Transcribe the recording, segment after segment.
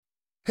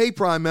Hey,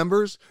 Prime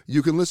members,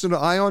 you can listen to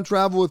Ion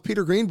Travel with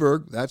Peter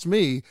Greenberg, that's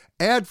me,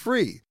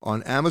 ad-free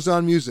on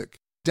Amazon Music.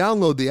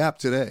 Download the app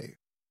today.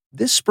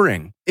 This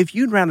spring, if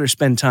you'd rather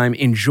spend time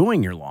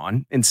enjoying your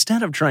lawn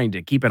instead of trying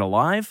to keep it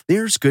alive,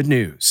 there's good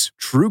news.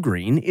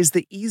 TruGreen is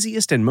the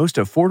easiest and most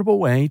affordable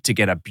way to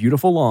get a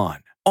beautiful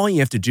lawn. All you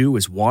have to do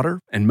is water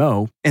and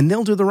mow, and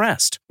they'll do the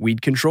rest.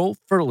 Weed control,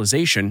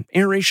 fertilization,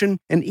 aeration,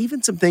 and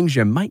even some things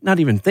you might not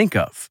even think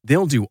of.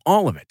 They'll do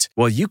all of it,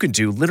 while you can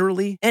do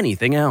literally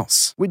anything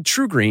else. With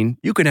TruGreen,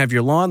 you can have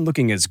your lawn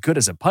looking as good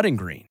as a putting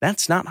green.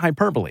 That's not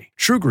hyperbole.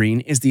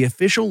 TruGreen is the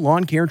official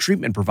lawn care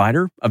treatment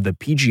provider of the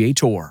PGA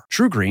Tour.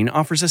 TruGreen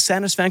offers a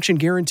satisfaction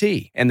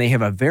guarantee, and they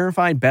have a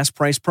verified best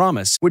price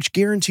promise, which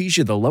guarantees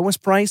you the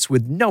lowest price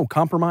with no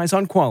compromise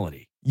on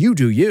quality. You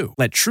do you.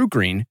 Let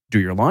TruGreen do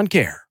your lawn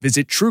care.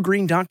 Visit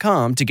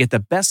TruGreen.com to get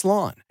the best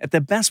lawn at the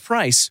best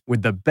price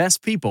with the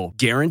best people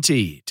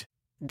guaranteed.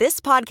 This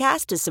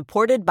podcast is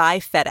supported by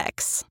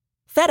FedEx.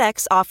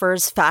 FedEx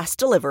offers fast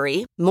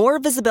delivery, more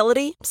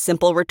visibility,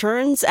 simple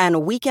returns,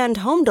 and weekend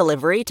home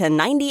delivery to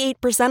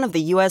 98% of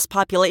the U.S.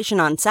 population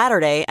on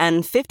Saturday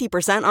and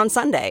 50% on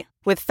Sunday.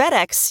 With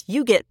FedEx,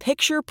 you get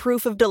picture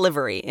proof of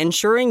delivery,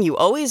 ensuring you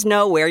always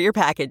know where your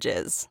package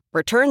is.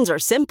 Returns are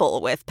simple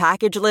with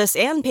packageless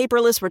and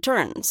paperless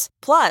returns.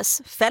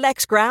 Plus,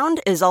 FedEx Ground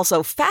is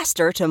also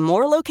faster to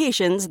more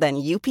locations than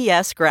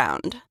UPS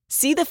Ground.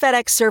 See the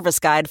FedEx service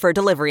guide for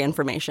delivery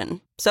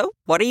information. So,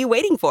 what are you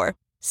waiting for?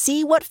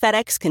 See what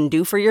FedEx can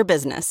do for your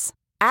business.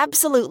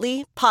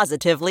 Absolutely,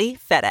 positively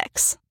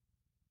FedEx.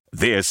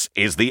 This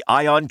is the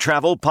Ion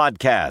Travel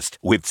Podcast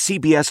with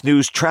CBS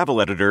News travel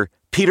editor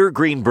Peter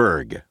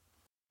Greenberg.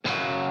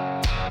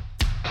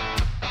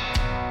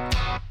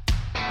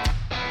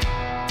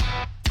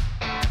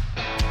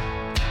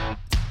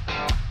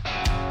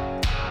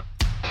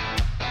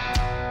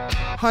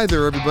 Hi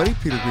there, everybody.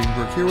 Peter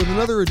Greenberg here with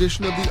another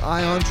edition of the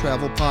Ion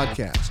Travel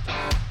Podcast.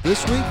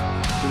 This week,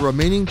 the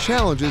remaining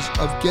challenges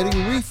of getting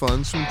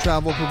refunds from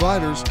travel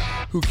providers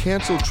who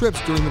canceled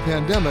trips during the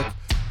pandemic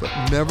but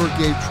never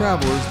gave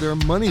travelers their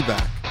money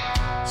back.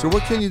 So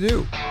what can you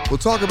do? We'll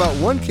talk about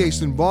one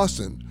case in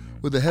Boston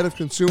with the head of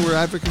consumer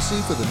advocacy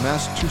for the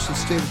Massachusetts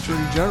State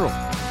Attorney General,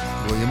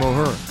 William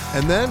O'Hearn.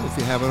 And then, if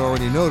you haven't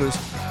already noticed,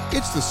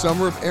 it's the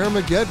summer of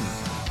Airmageddon,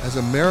 as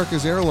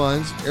America's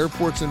airlines,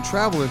 airports, and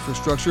travel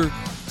infrastructure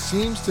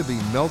seems to be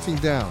melting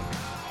down.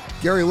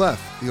 Gary Leff,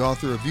 the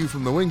author of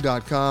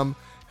ViewFromTheWing.com,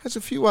 has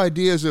a few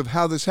ideas of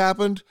how this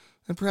happened,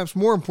 and perhaps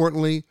more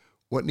importantly,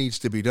 what needs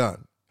to be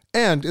done.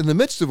 And in the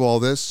midst of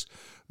all this,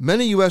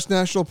 many U.S.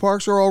 national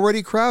parks are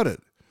already crowded.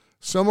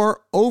 Some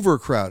are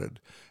overcrowded,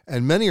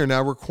 and many are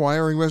now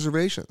requiring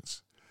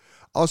reservations.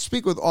 I'll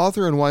speak with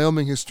author and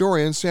Wyoming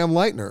historian Sam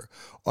Leitner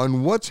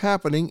on what's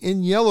happening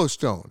in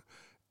Yellowstone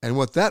and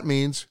what that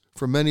means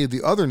for many of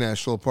the other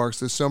national parks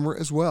this summer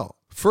as well.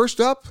 First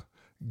up,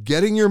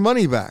 getting your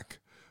money back.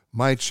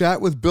 My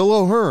chat with Bill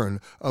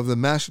O'Hearn of the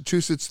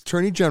Massachusetts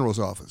Attorney General's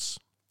office.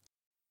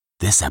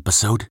 This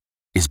episode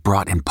is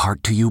brought in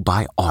part to you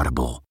by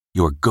Audible,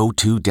 your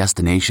go-to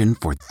destination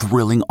for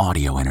thrilling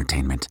audio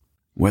entertainment.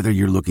 Whether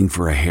you're looking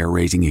for a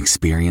hair-raising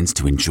experience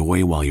to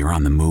enjoy while you're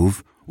on the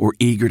move or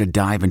eager to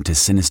dive into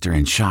sinister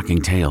and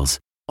shocking tales,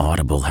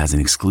 Audible has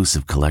an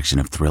exclusive collection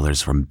of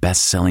thrillers from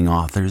best-selling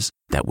authors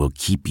that will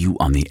keep you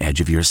on the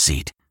edge of your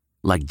seat.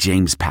 Like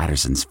James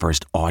Patterson's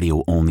first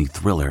audio-only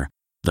thriller,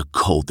 The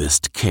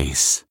Coldest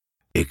Case.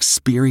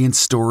 Experience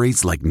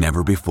stories like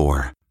never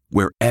before,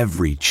 where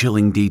every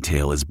chilling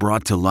detail is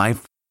brought to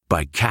life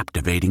by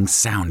captivating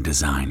sound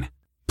design.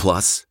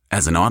 Plus,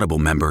 as an Audible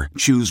member,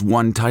 choose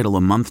one title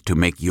a month to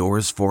make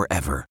yours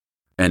forever.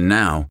 And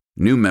now,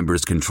 new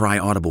members can try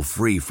Audible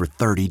free for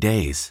 30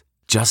 days.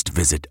 Just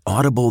visit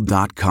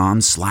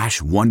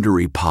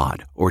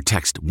audible.com/WonderyPod or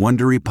text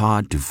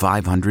WonderyPod to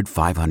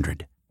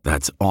 500-500.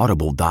 That's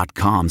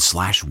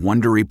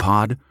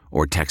audible.com/WonderyPod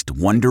or text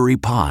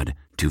WonderyPod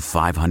to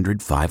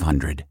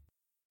 500-500.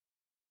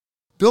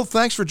 Bill,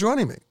 thanks for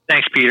joining me.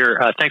 Thanks, Peter.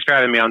 Thanks for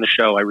having me on the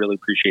show. I really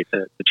appreciate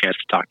the chance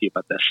to talk to you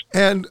about this.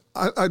 And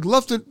I'd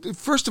love to,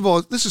 first of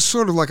all, this is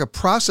sort of like a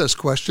process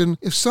question.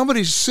 If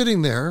somebody's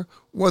sitting there,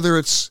 whether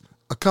it's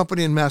a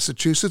company in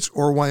Massachusetts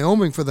or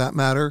Wyoming for that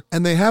matter,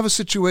 and they have a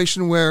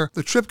situation where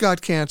the trip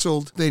got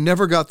canceled, they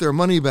never got their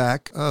money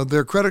back,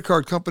 their credit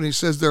card company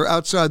says they're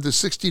outside the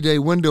 60-day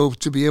window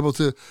to be able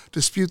to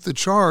dispute the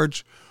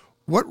charge,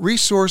 what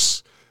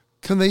resource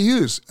can they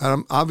use?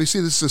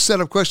 Obviously, this is a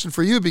setup question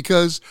for you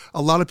because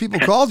a lot of people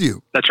called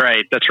you. That's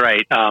right.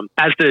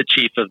 As the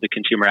chief of the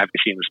Consumer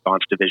Advocacy and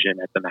Response Division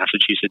at the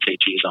Massachusetts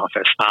AG's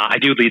office, I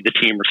do lead the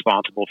team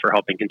responsible for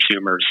helping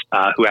consumers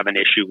who have an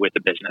issue with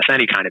a business,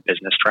 any kind of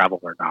business,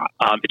 travel or not.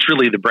 It's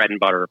really the bread and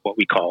butter of what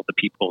we call the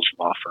people's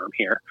law firm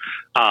here.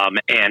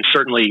 And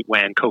certainly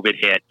when COVID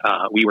hit,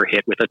 we were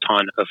hit with a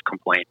ton of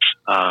complaints.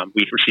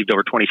 We received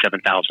over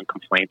 27,000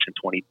 complaints in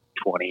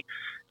 2020.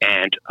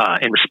 And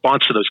in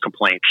response to those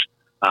complaints,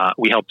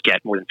 we helped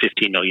get more than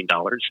 $15 million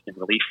in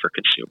relief for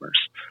consumers.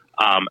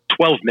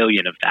 12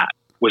 million of that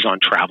was on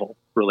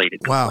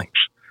travel-related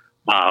complaints.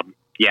 Wow.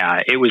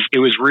 Yeah, it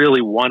was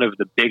really one of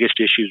the biggest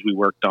issues we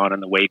worked on in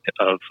the wake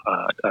of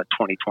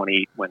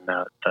 2020 when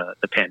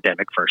the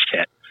pandemic first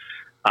hit.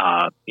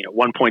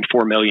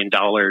 $1.4 million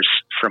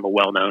from a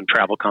well-known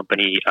travel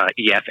company,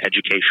 EF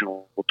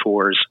Educational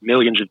Tours,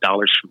 millions of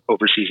dollars from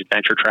overseas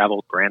adventure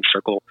travel, Grand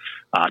Circle,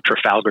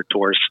 Trafalgar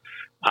Tours.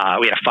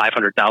 We had a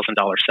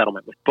 $500,000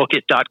 settlement with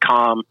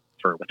Bookit.com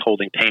for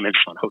withholding payments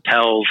on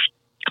hotels,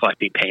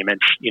 collecting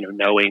payments,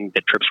 knowing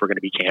that trips were going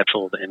to be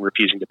canceled and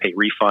refusing to pay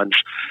refunds.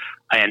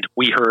 And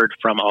we heard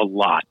from a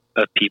lot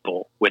of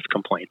people with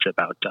complaints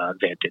about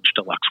Vantage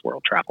Deluxe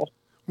World Travel.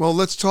 Well,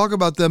 let's talk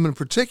about them in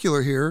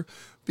particular here,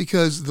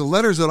 because the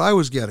letters that I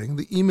was getting,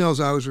 the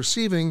emails I was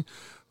receiving,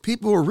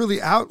 people were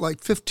really out like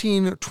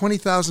 $15,000 or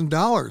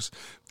 $20,000.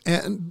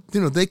 And,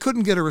 they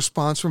couldn't get a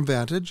response from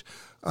Vantage.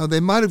 They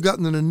might have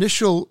gotten an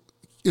initial,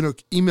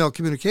 email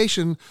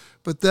communication,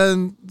 but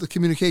then the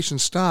communication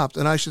stopped.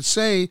 And I should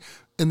say,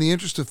 in the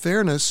interest of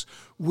fairness,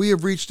 we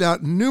have reached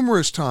out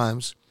numerous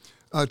times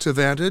to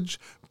Vantage,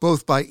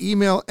 both by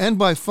email and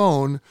by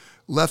phone,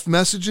 left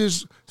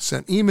messages,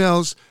 sent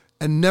emails,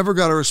 and never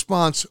got a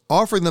response,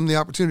 offering them the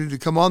opportunity to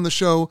come on the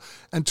show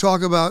and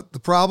talk about the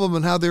problem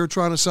and how they were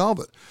trying to solve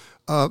it.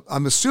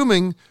 I'm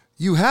assuming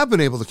you have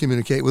been able to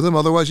communicate with them,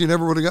 otherwise you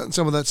never would have gotten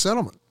some of that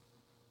settlement.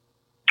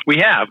 We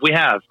have. We've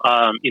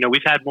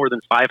had more than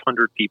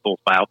 500 people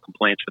file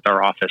complaints with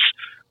our office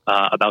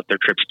about their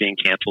trips being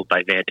canceled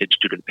by Vantage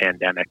due to the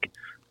pandemic.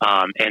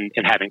 And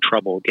having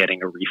trouble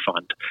getting a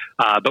refund.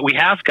 But we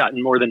have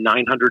gotten more than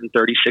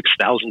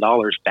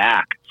 $936,000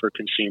 back for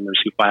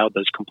consumers who filed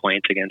those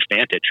complaints against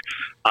Vantage.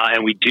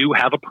 And we do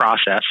have a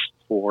process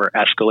for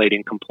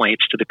escalating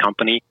complaints to the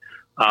company.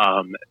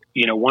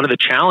 One of the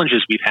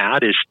challenges we've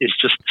had is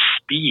just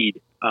the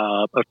speed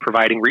of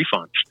providing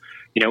refunds.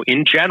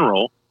 In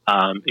general,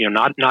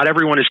 not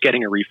everyone is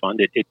getting a refund.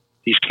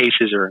 These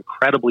cases are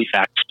incredibly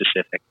fact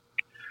specific.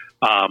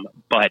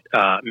 But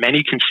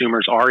many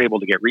consumers are able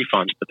to get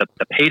refunds, but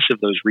the pace of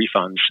those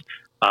refunds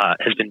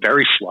has been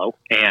very slow,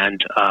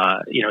 and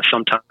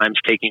sometimes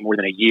taking more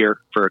than a year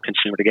for a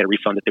consumer to get a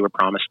refund that they were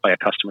promised by a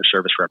customer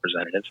service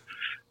representative.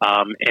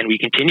 And we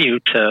continue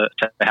to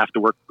have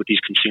to work with these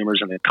consumers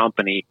and the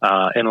company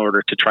in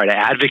order to try to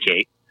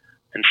advocate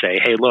and say,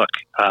 hey, look,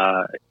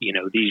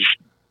 these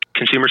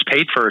consumers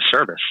paid for a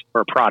service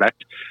or a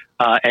product,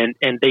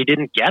 and they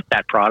didn't get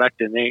that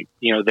product, and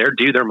they're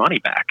due their money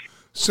back.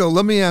 So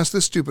let me ask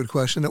this stupid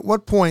question. At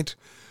what point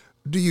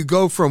do you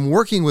go from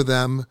working with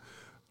them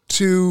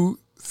to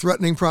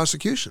threatening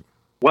prosecution?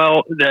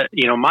 Well,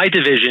 my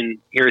division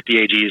here at the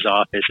AG's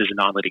office is a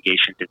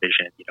non-litigation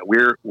division.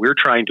 We're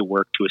trying to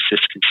work to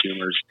assist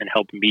consumers and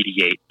help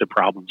mediate the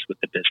problems with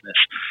the business.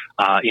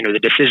 The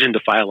decision to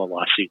file a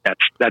lawsuit,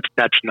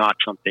 that's not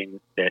something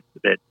that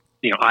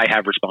I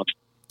have responsibility.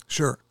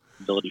 Sure.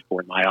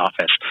 For in my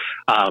office.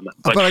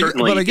 But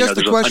certainly, I guess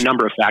there's a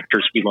number of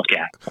factors we look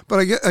at. But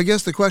I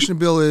guess the question,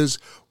 Bill, is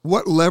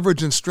what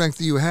leverage and strength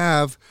do you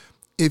have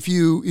if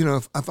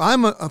if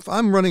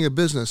I'm running a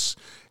business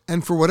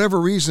and for whatever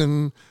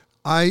reason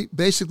I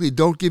basically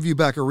don't give you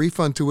back a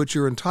refund to which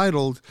you're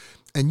entitled,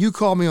 and you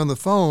call me on the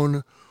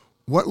phone,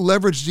 what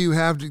leverage do you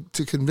have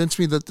to convince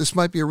me that this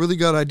might be a really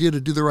good idea to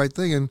do the right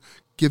thing and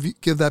give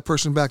that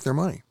person back their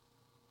money?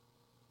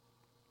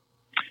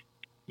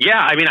 Yeah,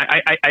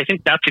 I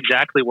think that's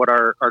exactly what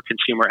our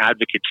consumer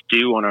advocates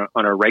do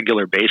on a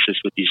regular basis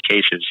with these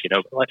cases.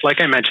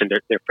 Like I mentioned,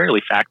 they're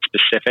fairly fact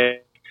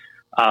specific,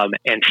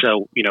 and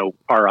so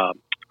our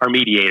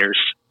mediators,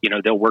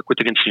 they'll work with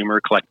the consumer,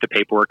 collect the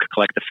paperwork,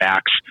 collect the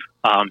facts,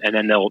 and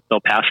then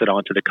they'll pass it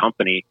on to the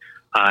company,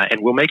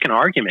 and we'll make an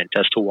argument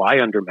as to why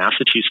under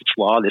Massachusetts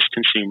law this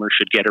consumer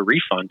should get a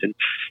refund. And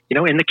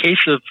in the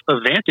case of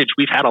Vantage,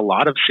 we've had a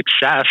lot of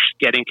success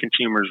getting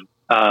consumers.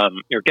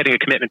 Getting a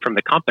commitment from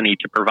the company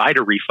to provide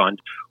a refund,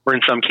 or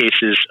in some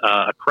cases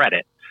a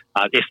credit,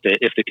 if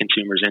the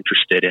consumer is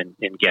interested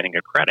in getting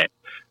a credit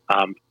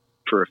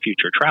for a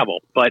future travel.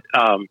 But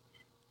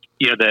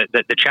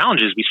the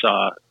challenges we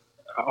saw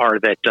are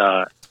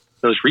that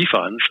those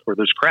refunds or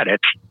those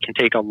credits can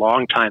take a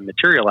long time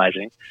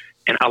materializing,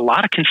 and a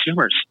lot of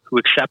consumers who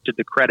accepted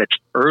the credits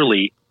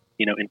early,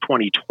 in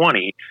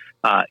 2020,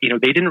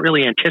 they didn't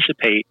really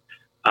anticipate.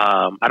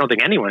 I don't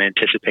think anyone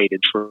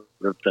anticipated sort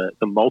of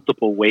the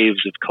multiple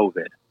waves of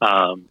COVID,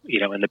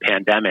 and the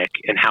pandemic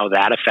and how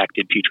that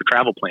affected future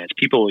travel plans.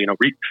 People,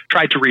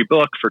 tried to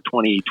rebook for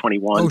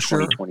 2021,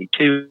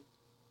 2022.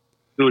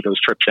 Those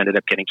trips ended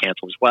up getting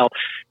canceled as well.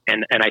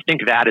 And I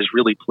think that has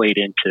really played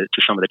into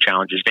some of the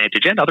challenges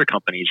Vantage and other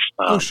companies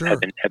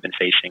have been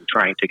facing,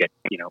 trying to get,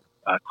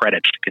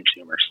 credits to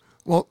consumers.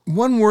 Well,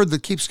 one word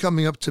that keeps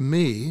coming up to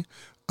me,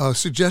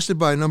 suggested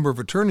by a number of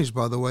attorneys,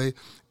 by the way,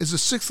 is a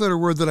 6-letter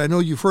word that I know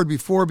you've heard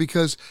before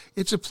because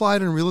it's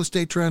applied in real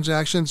estate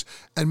transactions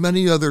and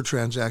many other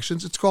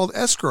transactions. It's called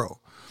escrow.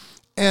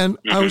 And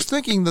I was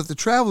thinking that the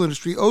travel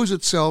industry owes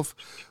itself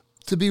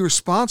to be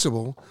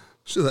responsible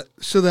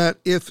so that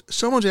if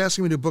someone's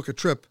asking me to book a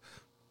trip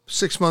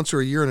 6 months or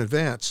a year in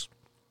advance,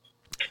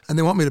 and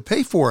they want me to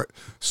pay for it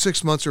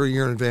 6 months or a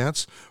year in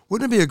advance,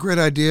 wouldn't it be a great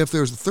idea if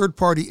there was a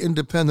third-party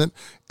independent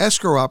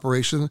escrow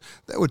operation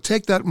that would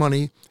take that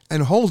money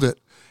and hold it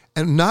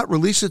and not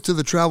release it to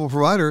the travel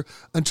provider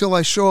until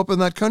I show up in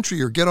that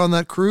country or get on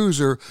that cruise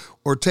or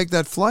take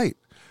that flight?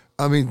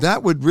 I mean,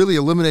 that would really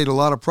eliminate a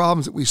lot of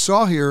problems that we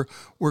saw here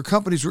where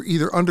companies were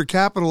either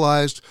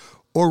undercapitalized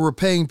or were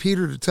paying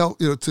Peter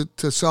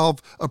to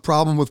solve a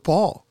problem with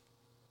Paul.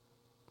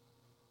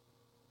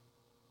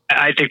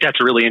 I think that's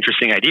a really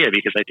interesting idea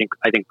because I think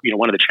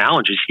one of the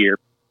challenges here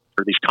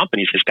for these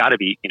companies has got to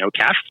be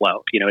cash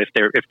flow. If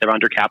they're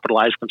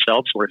undercapitalized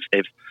themselves or if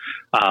they've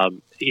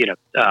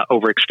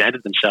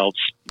overextended themselves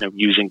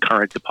using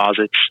current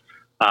deposits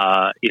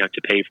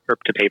to pay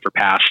for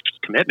past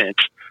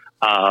commitments.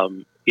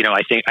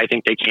 I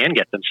think they can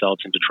get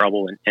themselves into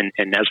trouble, and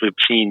as we've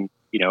seen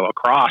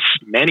across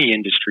many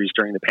industries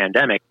during the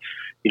pandemic.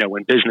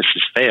 When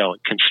businesses fail,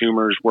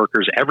 consumers,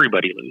 workers,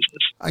 everybody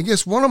loses. I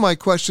guess one of my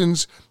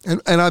questions,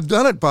 and I've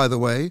done it, by the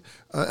way,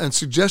 and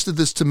suggested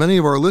this to many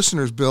of our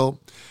listeners, Bill,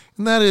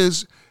 and that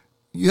is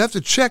you have to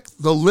check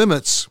the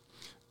limits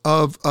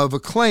of a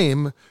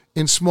claim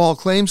in small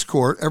claims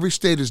court. Every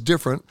state is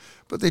different,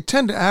 but they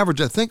tend to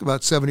average, I think,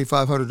 about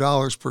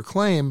 $7,500 per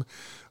claim.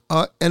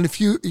 And if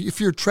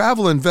your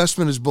travel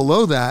investment is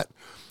below that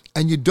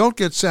and you don't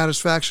get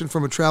satisfaction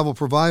from a travel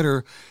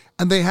provider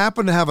and they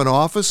happen to have an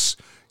office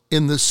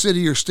in the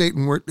city or state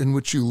in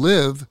which you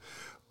live,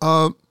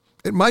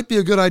 it might be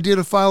a good idea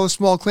to file a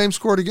small claims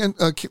court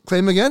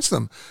claim against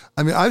them.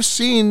 I mean, I've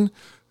seen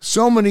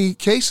so many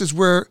cases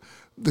where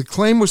the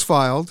claim was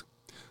filed,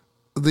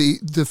 the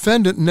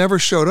defendant never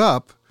showed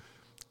up,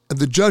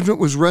 the judgment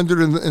was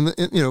rendered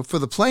for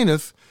the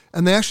plaintiff,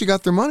 and they actually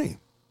got their money.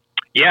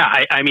 Yeah,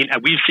 I mean,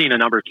 we've seen a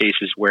number of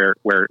cases where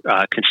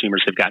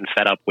consumers have gotten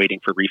fed up waiting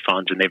for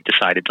refunds, and they've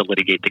decided to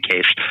litigate the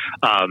case.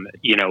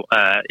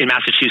 In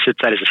Massachusetts,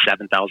 that is a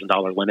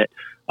 $7,000 limit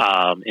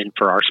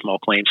for our small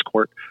claims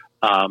court.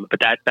 But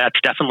that's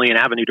definitely an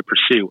avenue to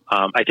pursue.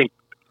 I think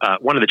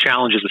one of the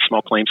challenges of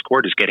small claims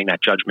court is getting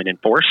that judgment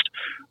enforced.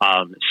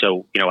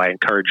 So I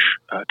encourage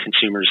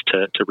consumers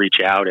to reach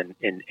out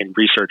and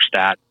research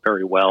that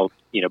very well,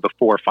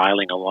 before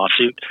filing a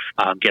lawsuit.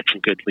 Get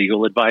some good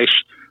legal advice.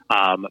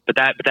 But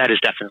that is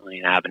definitely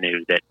an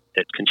avenue that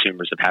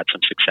consumers have had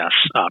some success,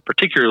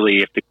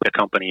 particularly if the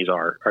companies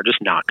are just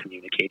not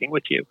communicating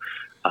with you,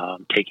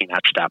 taking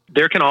that step.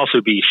 There can also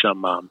be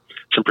some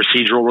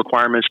procedural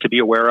requirements to be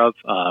aware of.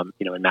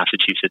 In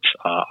Massachusetts,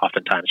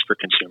 oftentimes for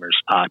consumers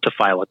to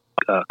file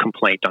a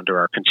complaint under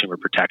our Consumer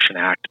Protection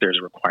Act, there's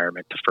a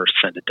requirement to first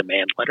send a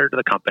demand letter to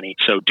the company.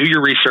 So do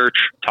your research,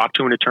 talk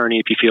to an attorney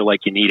if you feel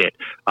like you need it.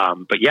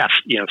 But yes,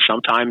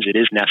 sometimes it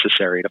is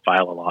necessary to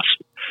file a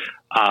lawsuit.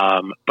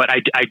 But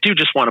I do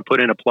just want to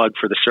put in a plug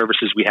for the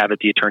services we have at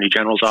the Attorney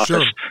General's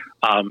office.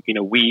 Sure.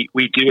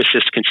 We do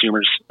assist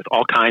consumers with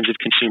all kinds of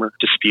consumer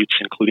disputes,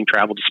 including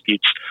travel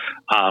disputes.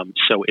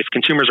 So if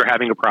consumers are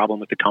having a problem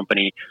with the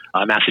company,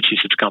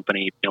 Massachusetts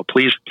company,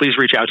 please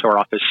reach out to our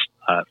office,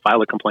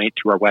 file a complaint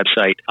through our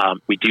website.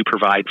 We do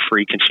provide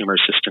free consumer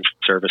assistance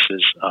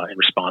services in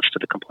response to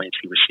the complaints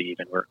we receive,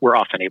 and we're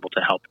often able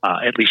to help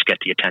at least get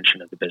the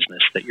attention of the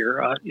business that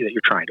you're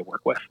trying to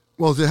work with.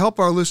 Well, to help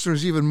our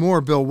listeners even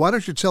more, Bill, why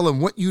don't you tell them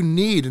what you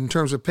need in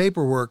terms of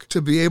paperwork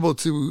to be able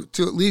to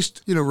at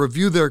least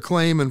review their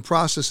claim and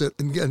process it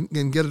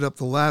and get it up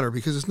the ladder?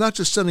 Because it's not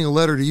just sending a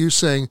letter to you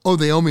saying, "Oh,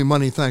 they owe me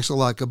money, thanks a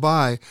lot,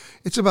 goodbye."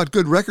 It's about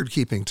good record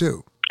keeping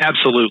too.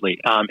 Absolutely,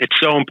 it's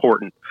so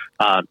important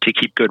to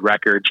keep good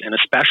records, and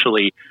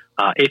especially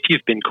if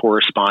you've been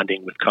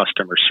corresponding with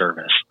customer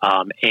service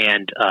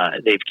and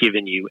they've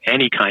given you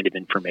any kind of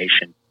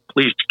information.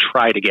 Please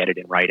try to get it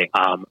in writing.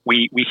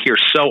 We hear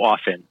so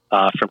often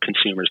from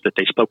consumers that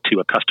they spoke to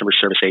a customer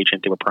service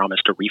agent, they were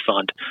promised a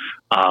refund,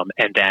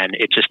 and then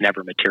it just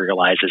never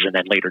materializes. And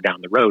then later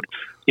down the road,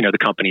 the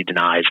company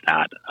denies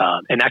that,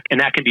 and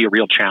that can be a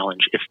real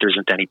challenge if there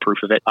isn't any proof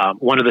of it.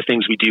 One of the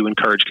things we do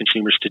encourage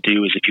consumers to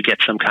do is if you get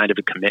some kind of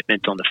a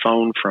commitment on the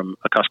phone from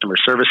a customer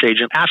service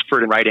agent, ask for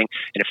it in writing.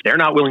 And if they're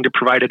not willing to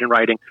provide it in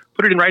writing,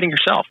 put it in writing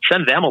yourself.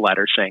 Send them a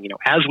letter saying,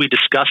 as we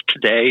discussed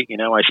today,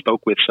 I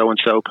spoke with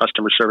so-and-so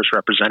customer service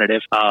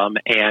representative,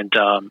 and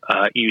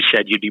you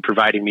said you'd be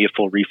providing me a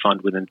full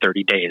refund within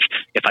 30 days.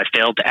 If I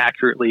failed to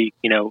accurately,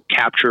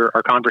 capture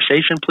our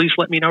conversation, please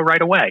let me know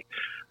right away.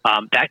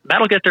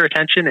 That'll get their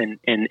attention,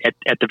 and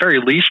at the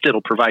very least,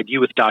 it'll provide you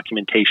with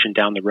documentation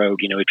down the road.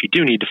 If you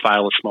do need to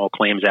file a small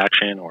claims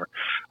action or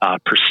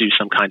pursue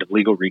some kind of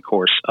legal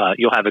recourse,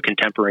 you'll have a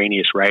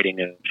contemporaneous writing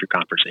of your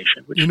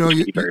conversation, which can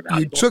be very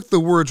valuable. You took the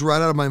words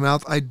right out of my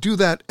mouth. I do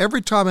that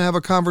every time I have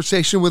a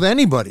conversation with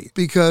anybody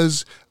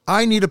because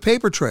I need a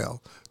paper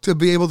trail to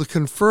be able to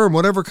confirm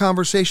whatever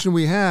conversation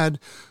we had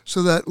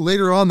so that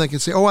later on they can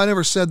say, "Oh, I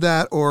never said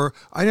that," or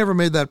 "I never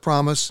made that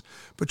promise."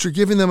 But you're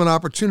giving them an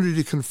opportunity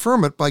to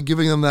confirm it by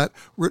giving them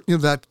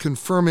that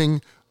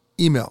confirming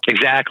email.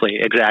 Exactly.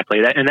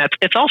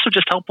 It's also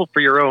just helpful for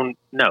your own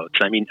notes.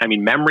 I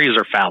mean, memories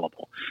are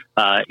fallible.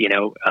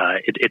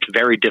 It's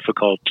very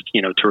difficult,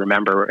 to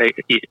remember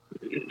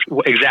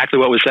exactly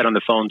what was said on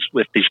the phones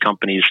with these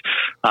companies,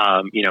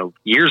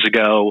 years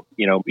ago,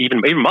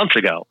 even months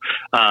ago.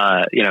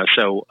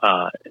 So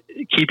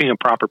keeping a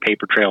proper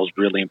paper trail is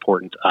really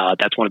important.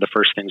 That's one of the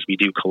first things we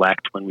do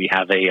collect when we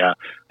have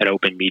an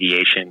open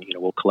mediation.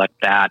 We'll collect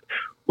that.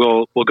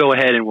 We'll go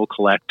ahead and we'll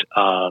collect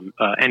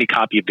any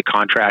copy of the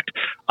contract.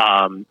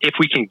 If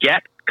we can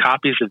get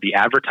copies of the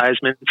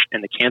advertisements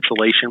and the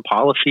cancellation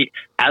policy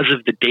as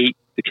of the date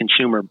the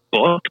consumer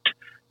booked,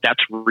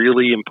 that's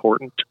really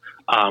important.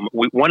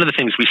 One of the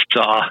things we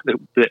saw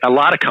that a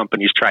lot of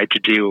companies tried to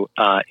do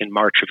in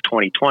March of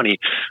 2020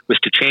 was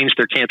to change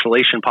their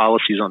cancellation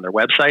policies on their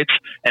websites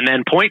and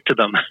then point to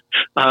them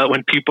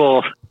when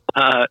people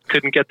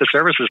couldn't get the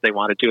services they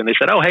wanted to. And they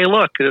said, oh, hey,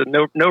 look,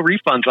 no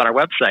refunds on our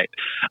website.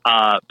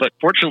 But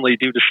fortunately,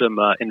 due to some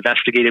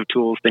investigative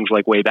tools, things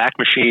like Wayback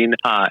Machine,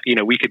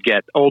 we could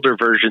get older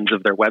versions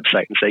of their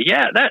website and say,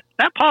 yeah,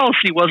 that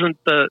policy wasn't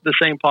the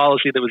same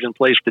policy that was in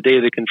place the day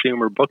the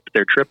consumer booked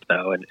their trip,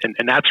 though.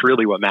 And that's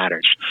really what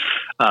matters.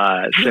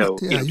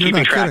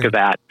 Keeping track of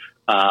that,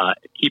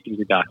 keeping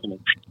the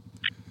documents.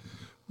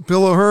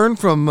 Bill O'Hearn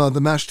from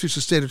the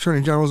Massachusetts State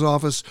Attorney General's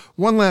office.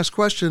 One last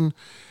question.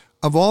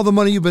 Of all the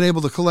money you've been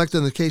able to collect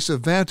in the case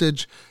of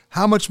Vantage,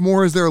 how much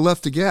more is there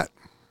left to get?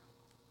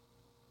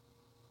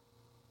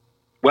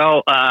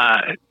 Well,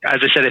 as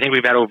I said, I think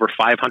we've had over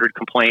 500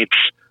 complaints.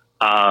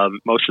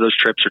 Most of those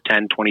trips are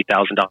 $10,000,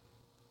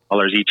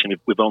 $20,000 each, and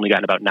we've only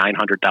gotten about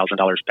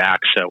 $900,000 back.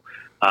 So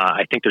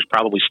I think there's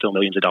probably still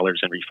millions of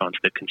dollars in refunds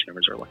that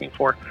consumers are looking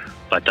for.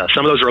 But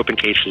some of those are open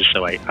cases,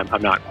 so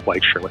I'm not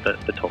quite sure what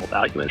the total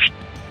value is.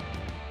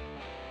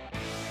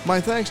 My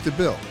thanks to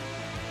Bill.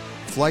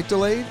 Flight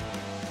delayed?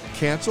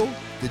 Canceled?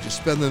 Did you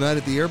spend the night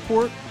at the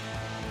airport?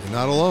 You're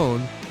not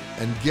alone.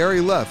 And Gary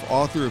Leff,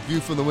 author of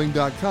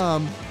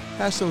ViewFromTheWing.com,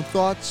 has some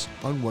thoughts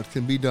on what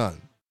can be done.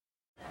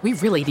 We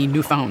really need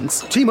new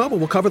phones. T-Mobile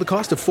will cover the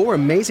cost of 4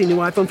 amazing new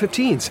iPhone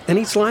 15s, and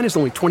each line is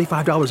only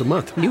 $25 a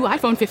month. New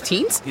iPhone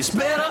 15s? It's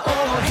better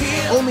over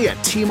here. Only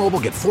at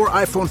T-Mobile, get 4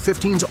 iPhone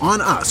 15s on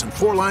us and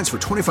 4 lines for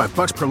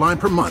 $25 per line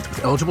per month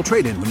with eligible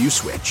trade-in when you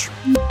switch.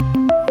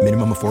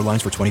 Minimum of 4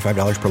 lines for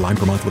 $25 per line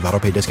per month with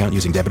autopay discount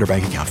using debit or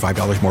bank account.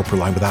 $5 more per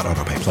line without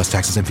autopay, plus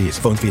taxes and fees.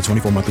 Phone fee at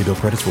 24 monthly bill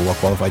credits for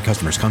well-qualified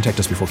customers. Contact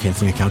us before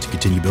canceling account to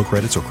continue bill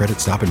credits or credit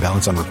stop and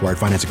balance on required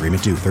finance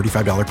agreement due.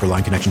 $35 per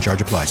line connection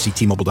charge applies. See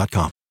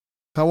T-Mobile.com.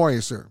 How are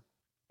you, sir?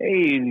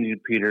 Hey,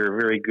 Peter.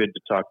 Very good to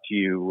talk to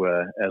you,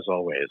 as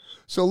always.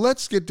 So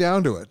let's get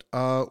down to it.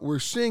 We're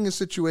seeing a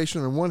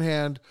situation on one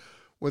hand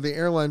where the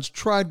airlines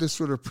tried to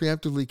sort of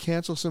preemptively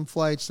cancel some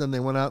flights, then they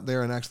went out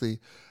there and actually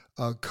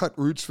cut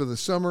routes for the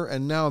summer,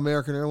 and now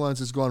American Airlines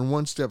has gone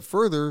one step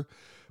further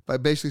by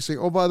basically saying,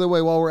 oh, by the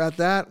way, while we're at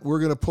that, we're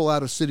going to pull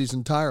out of cities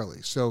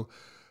entirely. So,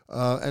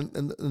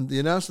 and the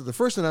announcement, the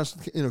first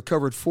announcement,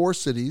 covered 4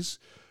 cities,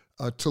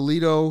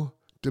 Toledo,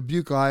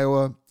 Dubuque,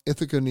 Iowa,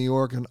 Ithaca, New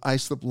York, and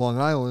Islip, Long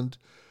Island,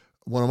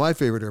 one of my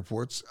favorite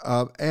airports.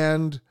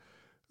 And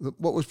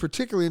what was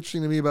particularly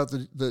interesting to me about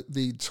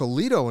the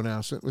Toledo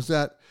announcement was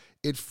that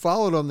it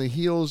followed on the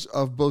heels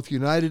of both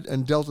United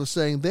and Delta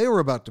saying they were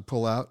about to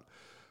pull out.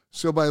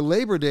 So by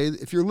Labor Day,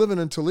 if you're living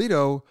in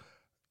Toledo,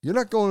 you're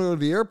not going to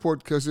the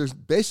airport because there's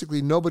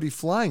basically nobody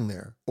flying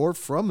there or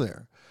from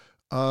there.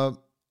 And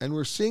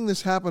we're seeing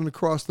this happen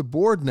across the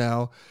board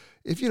now.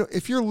 If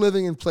you're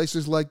living in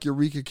places like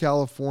Eureka,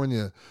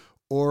 California,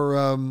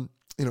 or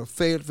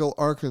Fayetteville,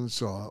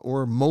 Arkansas,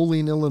 or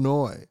Moline,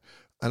 Illinois,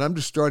 and I'm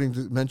just starting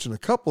to mention a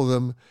couple of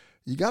them,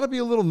 you got to be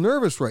a little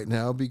nervous right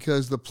now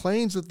because the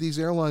planes that these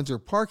airlines are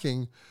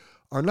parking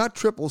are not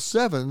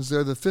 777s.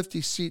 They're the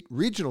 50-seat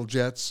regional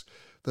jets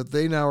that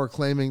they now are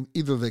claiming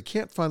either they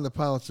can't find the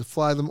pilots to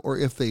fly them, or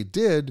if they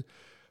did,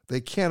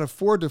 they can't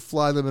afford to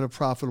fly them in a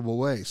profitable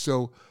way.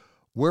 So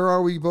where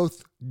are we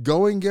both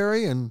going,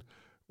 Gary, and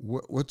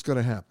what's going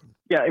to happen?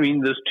 Yeah, I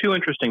mean, there's 2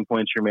 interesting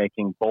points you're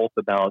making, both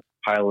about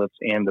pilots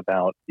and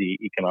about the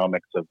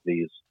economics of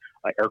these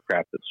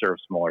aircraft that serve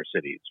smaller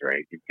cities,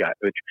 right?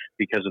 Which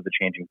because of the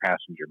changing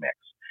passenger mix.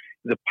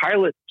 The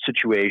pilot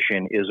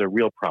situation is a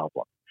real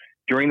problem.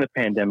 During the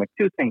pandemic,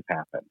 2 things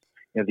happened.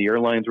 The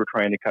airlines were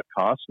trying to cut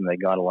costs, and they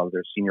got a lot of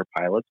their senior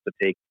pilots to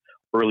take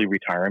early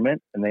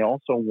retirement, and they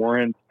also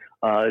weren't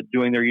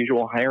doing their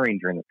usual hiring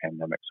during the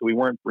pandemic. So we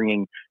weren't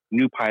bringing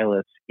new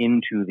pilots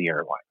into the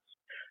airlines.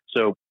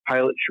 So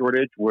pilot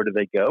shortage, where do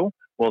they go?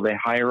 Well, they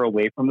hire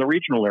away from the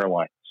regional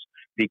airlines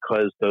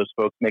because those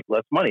folks make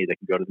less money. They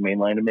can go to the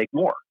mainline and make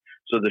more.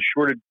 So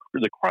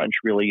the crunch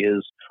really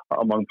is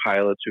among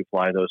pilots who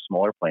fly those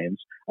smaller planes.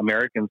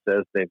 American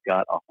says they've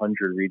got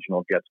 100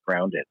 regional jets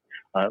grounded,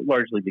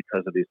 largely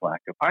because of these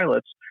lack of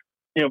pilots.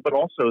 But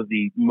also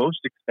the most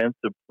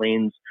expensive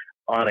planes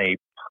on a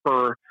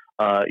per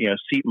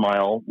seat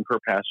mile per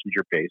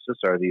passenger basis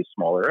are these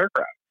smaller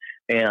aircraft.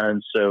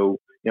 And so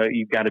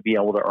you've got to be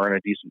able to earn a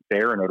decent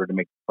fare in order to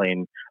make the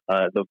plane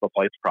the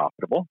flights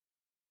profitable.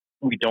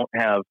 We don't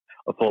have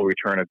a full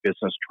return of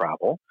business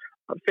travel.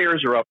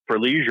 Fares are up for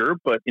leisure,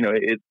 but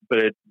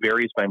it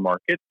varies by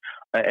market,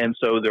 and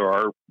so there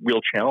are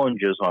real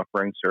challenges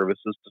offering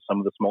services to some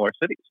of the smaller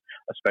cities,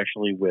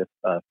 especially with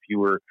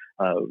fewer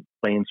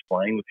planes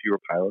flying, with fewer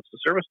pilots to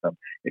service them.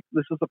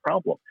 This is the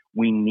problem.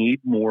 We need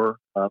more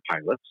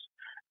pilots,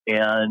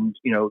 and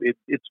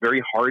it's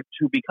very hard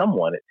to become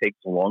one. It takes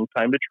a long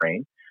time to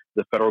train.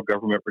 The federal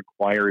government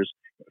requires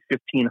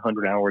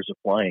 1,500 hours of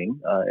flying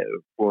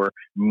for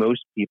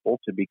most people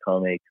to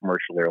become a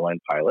commercial airline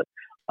pilot.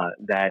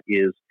 That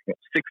is 6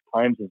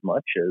 times as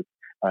much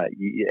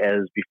as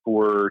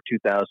before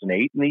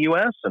 2008 in the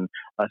U.S. and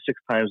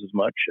 6 times as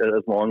much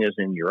as long as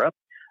in Europe.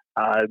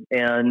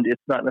 And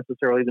it's not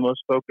necessarily the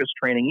most focused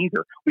training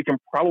either. We can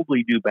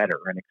probably do better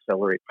and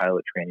accelerate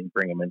pilot training,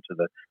 bring them into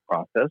the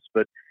process.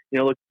 But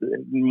look,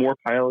 more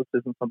pilots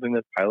isn't something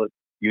that pilot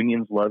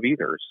unions love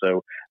either.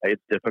 So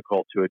it's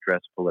difficult to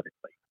address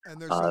politically.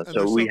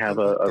 So we have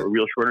a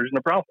real shortage and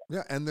a problem.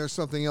 Yeah, and there's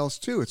something else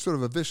too. It's sort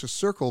of a vicious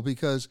circle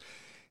because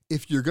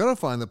if you're going to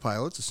find the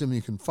pilots, assuming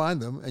you can find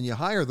them, and you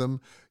hire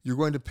them, you're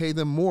going to pay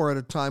them more at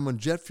a time when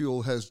jet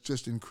fuel has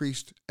just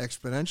increased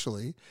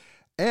exponentially.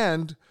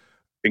 And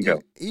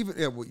bingo.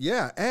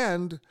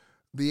 And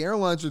the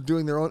airlines are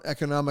doing their own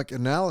economic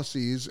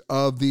analyses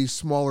of these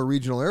smaller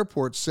regional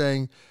airports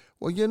saying,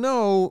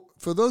 well,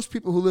 for those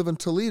people who live in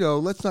Toledo,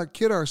 let's not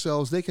kid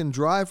ourselves. They can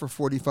drive for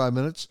 45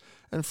 minutes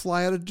and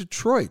fly out of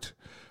Detroit.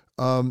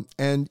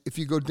 And if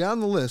you go down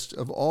the list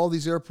of all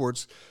these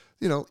airports,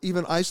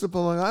 even Islip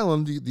on Long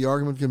Island, the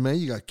argument can be made,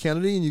 you got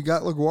Kennedy and you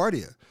got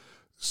LaGuardia.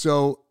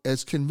 So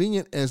as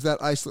convenient as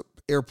that Islip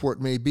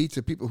airport may be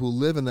to people who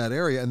live in that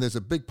area, and there's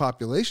a big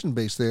population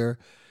base there,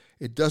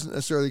 it doesn't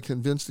necessarily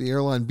convince the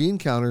airline bean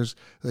counters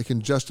they can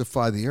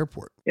justify the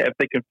airport. Yeah, if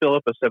they can fill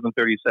up a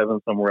 737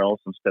 somewhere else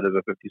instead of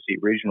a 50-seat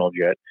regional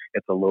jet,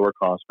 it's a lower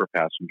cost per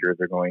passenger.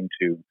 They're going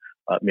to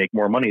make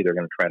more money. They're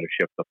going to try to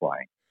shift the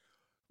flying.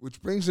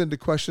 Which brings into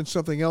question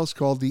something else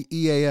called the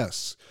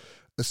EAS,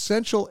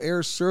 Essential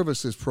Air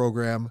Services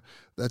Program,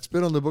 that's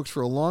been on the books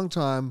for a long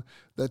time,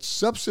 that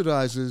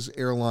subsidizes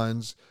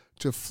airlines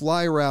to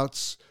fly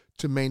routes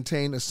to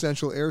maintain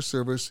essential air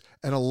service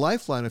and a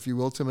lifeline, if you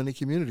will, to many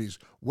communities.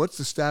 What's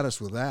the status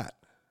with that?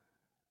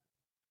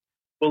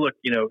 Well, look,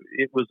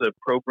 it was a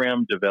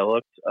program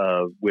developed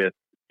with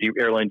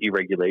airline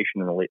deregulation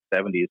in the late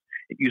 70s.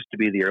 It used to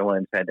be the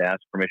airlines had to ask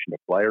permission to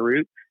fly a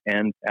route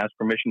and ask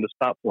permission to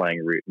stop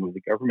flying a route. And when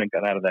the government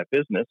got out of that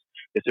business,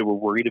 they said, we're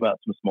worried about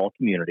some small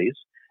communities,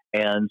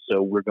 and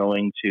so we're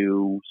going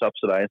to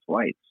subsidize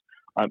flights.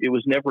 It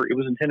was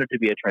intended to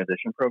be a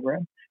transition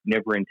program,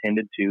 never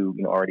intended to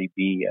already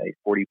be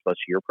a 40-plus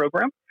year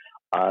program.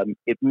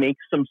 It makes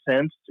some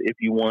sense if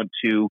you want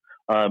to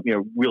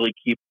really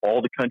keep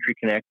all the country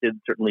connected,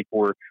 certainly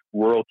for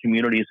rural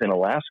communities in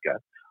Alaska.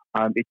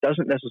 It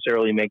doesn't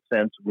necessarily make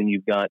sense when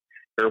you've got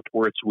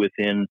airports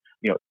within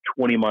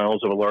 20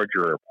 miles of a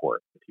larger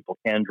airport that people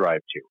can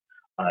drive to,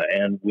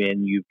 and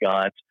when you've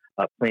got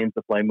planes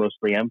that fly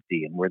mostly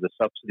empty and where the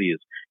subsidies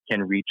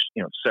can reach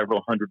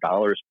several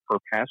 $100s per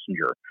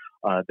passenger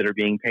that are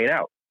being paid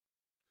out.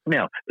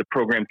 Now the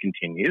program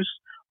continues,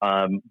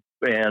 and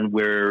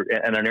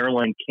an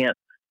airline can't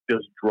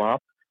just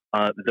drop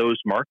those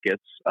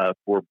markets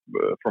for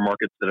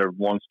markets that are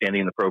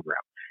long-standing in the program.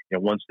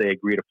 Once they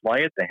agree to fly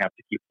it, they have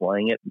to keep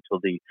flying it until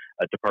the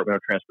Department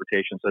of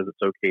Transportation says it's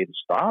okay to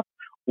stop,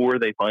 or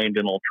they find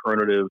an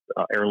alternative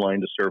airline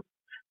to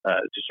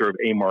serve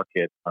a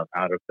market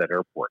out of that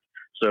airport.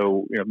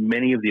 So,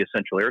 many of the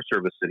essential air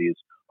service cities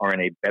are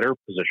in a better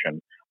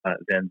position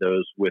than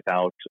those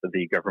without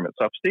the government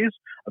subsidies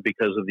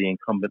because of the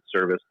incumbent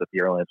service that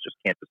the airlines just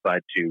can't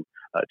decide to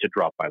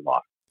drop by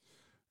law.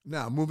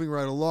 Now, moving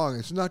right along,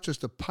 it's not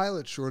just a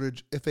pilot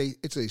shortage;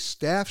 it's a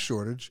staff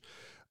shortage.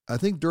 I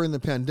think during the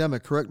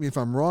pandemic, correct me if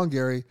I'm wrong,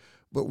 Gary,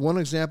 but one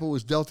example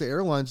was Delta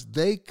Airlines.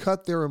 They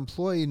cut their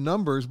employee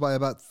numbers by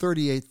about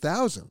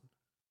 38,000.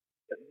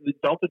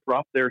 Delta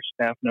dropped their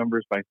staff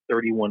numbers by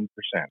 31%.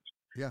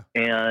 Yeah.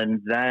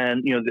 And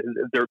then,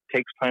 there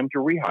takes time to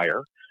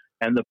rehire,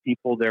 and the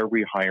people they're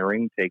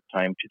rehiring take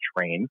time to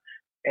train.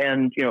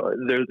 And,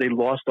 they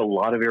lost a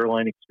lot of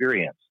airline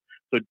experience.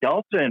 So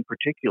Delta in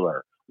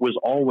particular was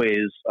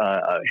always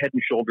head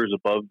and shoulders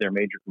above their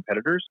major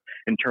competitors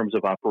in terms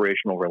of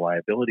operational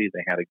reliability.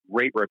 They had a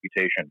great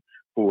reputation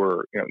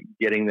for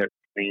getting their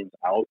planes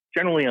out,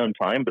 generally on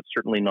time, but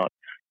certainly not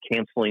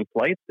canceling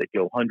flights that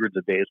go hundreds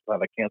of days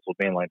without a canceled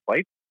mainline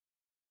flight.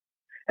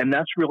 And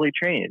that's really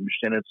changed.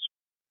 And it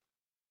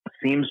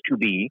seems to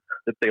be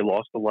that they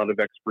lost a lot of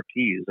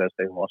expertise as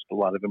they lost a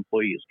lot of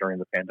employees during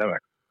the pandemic.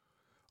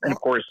 And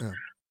of course,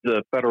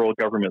 the federal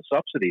government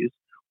subsidies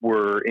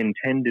were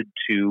intended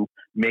to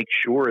make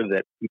sure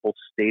that people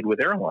stayed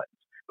with airlines.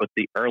 But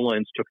the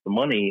airlines took the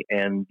money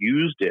and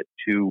used it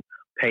to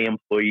pay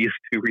employees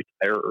to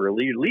retire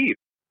early or leave.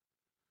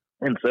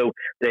 And so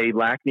they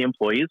lack the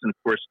employees. And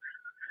of course,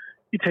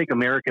 You take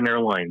American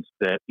Airlines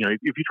that, if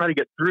you try to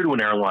get through to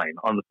an airline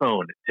on the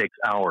phone, it takes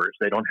hours.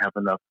 They don't have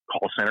enough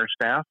call center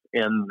staff.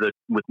 And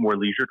with more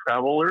leisure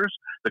travelers,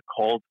 the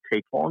calls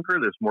take longer.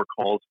 There's more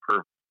calls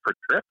per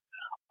trip.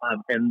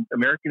 And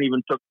American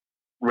even took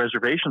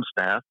reservation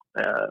staff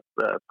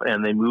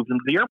and they moved them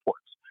to the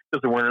airports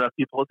because there weren't enough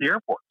people at the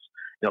airports.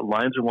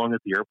 Lines are long at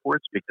the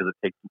airports because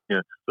it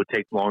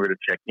takes longer to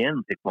check in,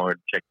 it takes longer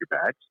to check your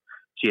bags.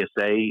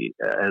 TSA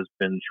has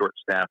been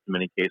short-staffed in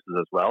many cases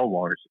as well,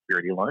 longer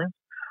security lines.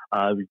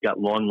 We've got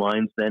long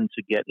lines then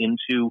to get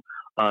into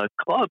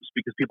clubs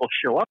because people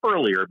show up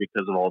earlier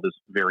because of all this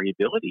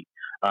variability.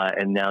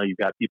 And now you've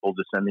got people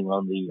descending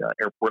on the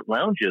airport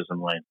lounges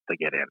and lines to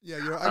get in. Yeah,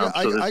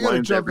 I got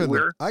to jump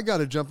in. I got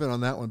to jump in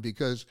on that one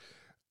because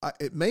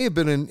it may have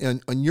been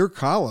in your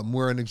column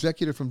where an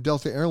executive from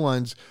Delta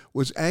Airlines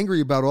was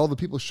angry about all the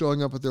people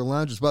showing up at their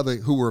lounges, by the way,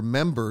 who were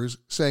members,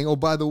 saying, "Oh,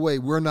 by the way,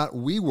 we're not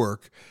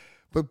WeWork."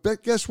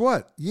 But guess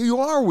what? You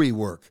are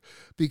WeWork,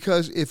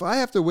 because if I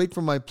have to wait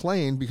for my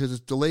plane because it's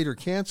delayed or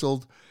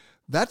canceled,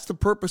 that's the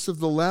purpose of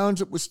the lounge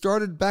that was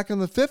started back in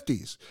the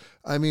 50s.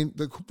 I mean,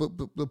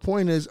 the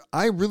point is,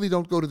 I really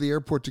don't go to the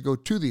airport to go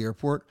to the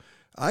airport.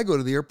 I go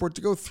to the airport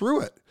to go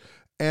through it.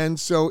 And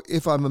so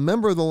if I'm a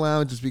member of the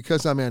lounge, it's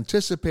because I'm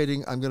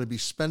anticipating I'm going to be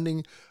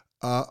spending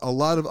a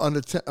lot of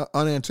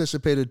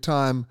unanticipated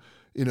time,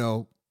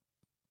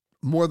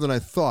 more than I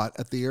thought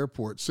at the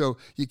airport. So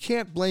you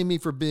can't blame me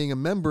for being a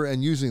member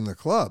and using the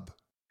club.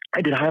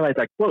 I did highlight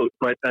that quote,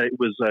 but it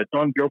was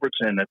Don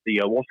Gilbertson at the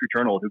Wall Street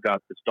Journal who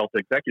got this Delta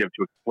executive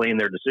to explain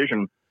their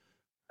decision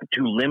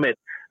to limit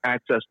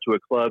access to a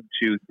club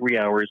to 3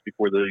 hours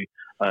before the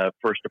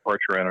first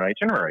departure on an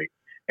itinerary.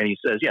 And he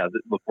says,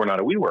 look, we're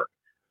not a WeWork.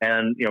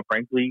 And,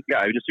 frankly,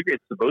 I disagree.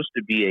 It's supposed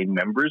to be a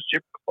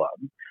membership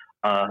club.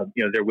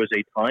 There was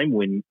a time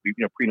when,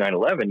 pre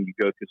 9/11, you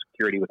go through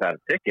security without a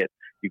ticket,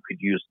 you could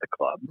use the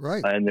club.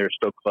 Right. And there's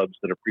still clubs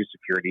that are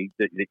pre-security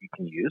that you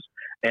can use.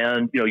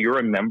 And, you're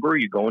a member,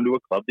 you go into a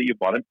club that you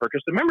bought and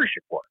purchased a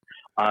membership for.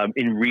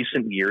 In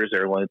recent years,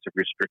 airlines have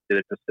restricted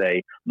it to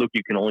say, look,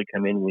 you can only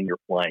come in when you're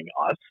flying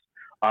us,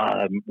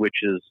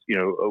 which is,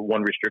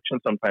 one restriction.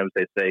 Sometimes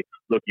they say,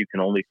 look, you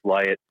can only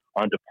fly it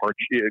on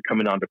departure,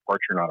 come in on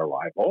departure, not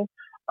arrival.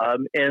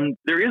 And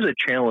there is a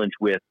challenge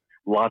with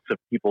lots of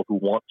people who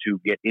want to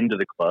get into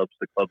the clubs.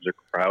 The clubs are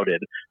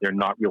crowded. They're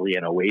not really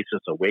an oasis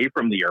away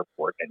from the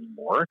airport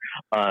anymore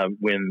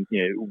when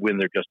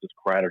they're just as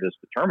crowded as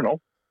the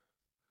terminal.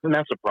 And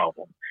that's a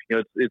problem.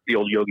 It's the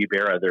old Yogi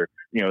Berra. They're,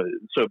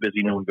 so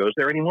busy no one goes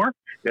there anymore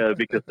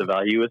because the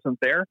value isn't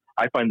there.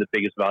 I find the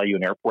biggest value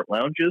in airport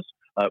lounges,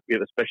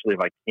 especially if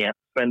I can't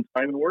spend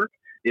time at work,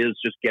 is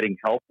just getting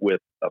help with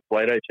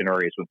flight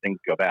itineraries when things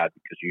go bad,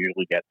 because you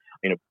usually get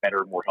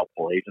better, more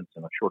helpful agents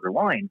in a shorter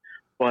line.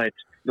 But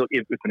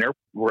if an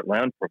airport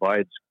lounge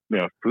provides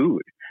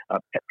food,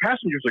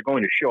 passengers are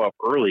going to show up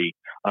early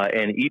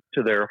and eat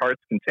to their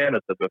heart's content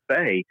at the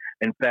buffet.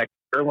 In fact,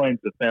 airlines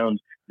have found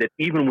that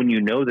even when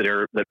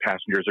that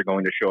passengers are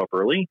going to show up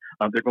early,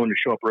 they're going to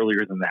show up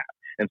earlier than that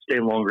and stay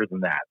longer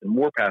than that, and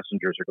more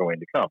passengers are going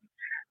to come.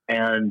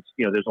 And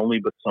there's only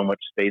but so much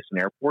space in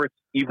airports,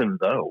 even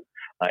though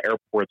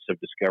airports have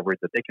discovered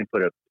that they can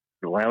put a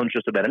lounge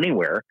just about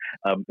anywhere,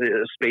 a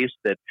space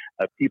that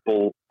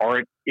people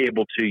aren't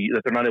able to,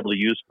 that they're not able to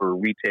use for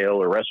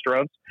retail or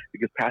restaurants,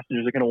 because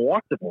passengers are going to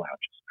walk to the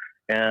lounges.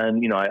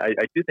 And,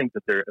 I do think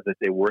that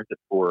they're worth it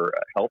for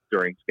help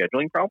during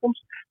scheduling problems.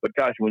 But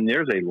gosh, when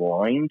there's a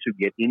line to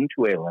get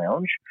into a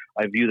lounge,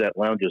 I view that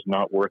lounge as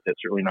not worth it,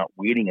 certainly not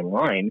waiting in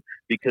line,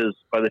 because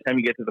by the time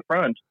you get to the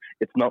front,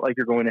 it's not like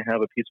you're going to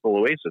have a peaceful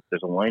oasis.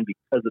 There's a line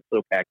because it's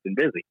so packed and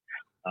busy.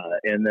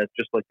 And that's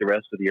just like the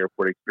rest of the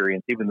airport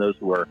experience. Even those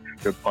who are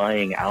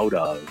buying out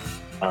of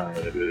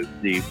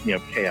the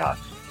chaos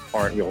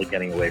aren't really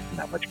getting away from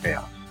that much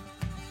chaos.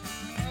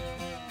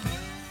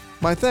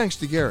 My thanks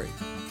to Gary.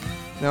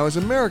 Now, as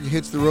America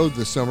hits the road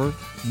this summer,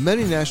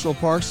 many national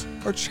parks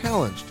are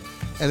challenged,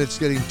 and it's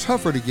getting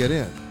tougher to get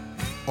in.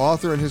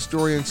 Author and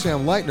historian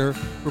Sam Leitner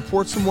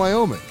reports from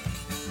Wyoming,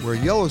 where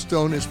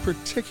Yellowstone is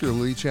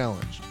particularly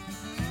challenged.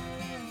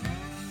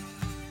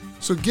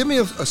 So give me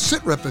a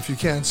sit rep, if you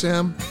can,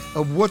 Sam,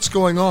 of what's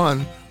going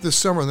on this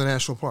summer in the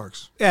national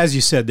parks. As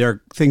you said,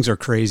 things are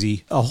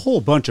crazy. A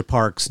whole bunch of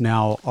parks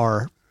now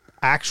are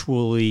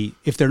actually,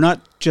 if they're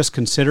not just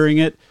considering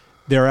it,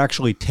 they're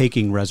actually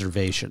taking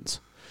reservations.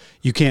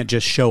 You can't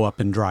just show up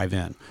and drive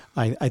in.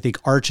 I think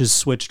Arch has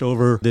switched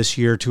over this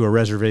year to a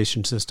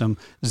reservation system.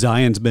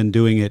 Zion's been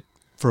doing it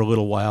for a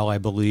little while, I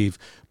believe.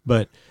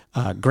 But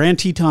Grand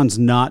Teton's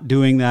not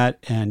doing that,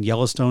 and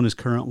Yellowstone is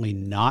currently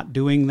not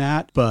doing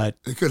that. But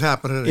it could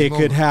happen at any moment. It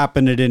could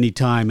happen at any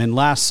time. And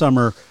last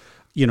summer,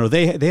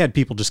 they had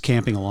people just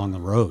camping along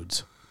the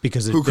roads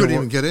because who couldn't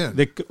even get in.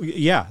 They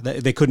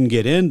couldn't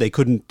get in. They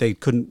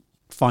couldn't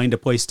find a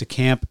place to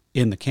camp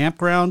in the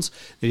campgrounds.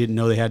 They didn't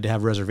know they had to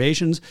have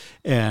reservations,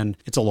 and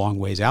it's a long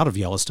ways out of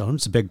Yellowstone.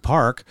 It's a big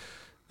park.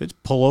 It's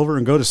pull over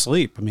and go to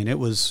sleep. I mean, it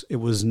was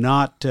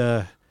not.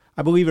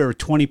 I believe they were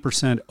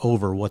 20%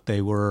 over what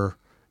they were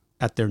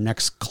at their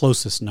next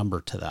closest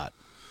number to that.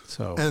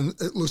 So, and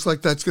it looks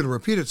like that's going to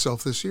repeat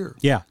itself this year.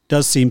 Yeah,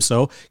 does seem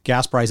so.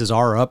 Gas prices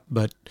are up,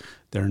 but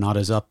they're not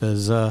as up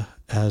as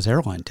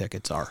airline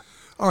tickets are.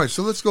 All right,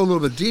 so let's go a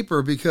little bit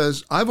deeper,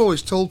 because I've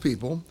always told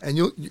people, and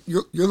you're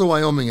the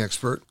Wyoming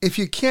expert, if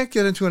you can't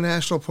get into a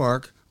national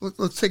park,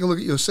 let's take a look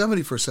at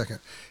Yosemite for a second.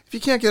 If you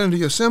can't get into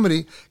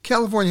Yosemite,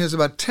 California has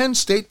about 10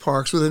 state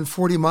parks within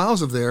 40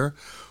 miles of there,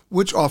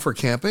 which offer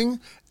camping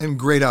and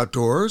great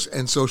outdoors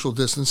and social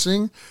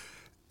distancing.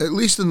 At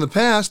least in the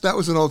past, that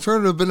was an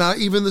alternative, but now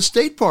even the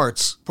state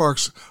parks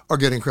are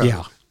getting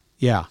crowded.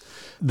 Yeah,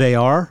 they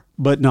are,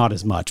 but not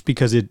as much,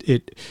 because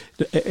it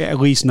at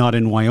least not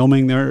in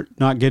Wyoming, they're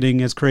not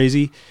getting as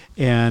crazy.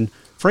 And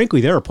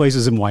frankly, there are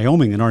places in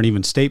Wyoming that aren't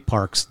even state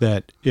parks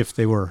that if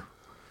they were,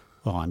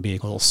 well, I'm being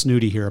a little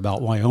snooty here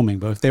about Wyoming,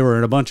 but if they were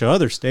in a bunch of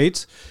other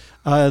states,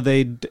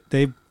 they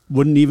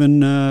wouldn't even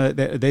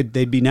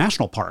they'd be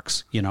national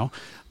parks. There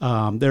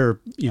are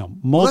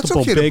multiple that's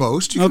okay big. To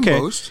boast. You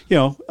can boast.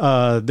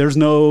 There's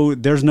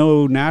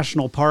no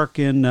national park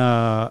in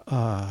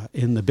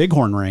the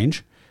Bighorn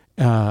Range.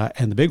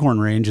 And the Bighorn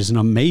Range is an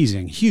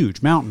amazing,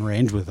 huge mountain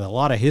range with a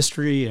lot of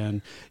history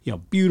and,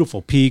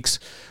 beautiful peaks.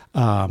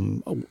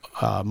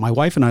 My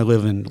wife and I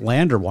live in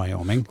Lander,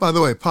 Wyoming. By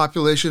the way,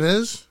 population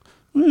is?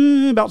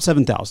 About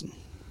 7,000.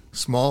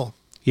 Small.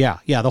 Yeah.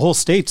 The whole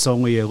state's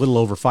only a little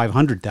over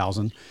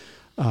 500,000,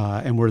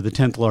 and we're the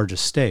 10th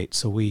largest state.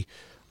 So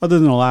other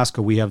than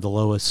Alaska, we have the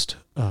lowest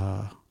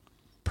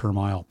per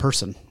mile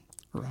person.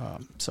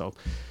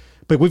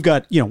 But we've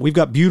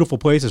got beautiful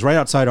places right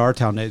outside our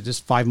town.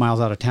 Just 5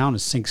 miles out of town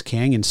is Sinks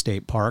Canyon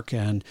State Park,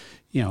 and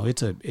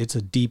it's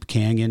a deep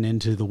canyon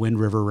into the Wind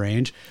River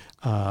Range.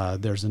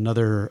 There's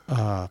another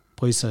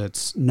place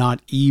that's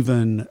not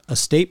even a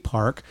state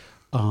park.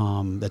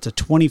 That's a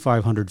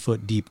 2,500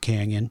 foot deep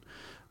canyon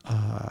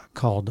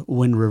called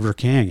Wind River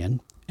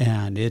Canyon,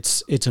 and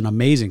it's an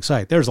amazing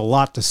site. There's a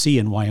lot to see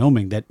in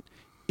Wyoming that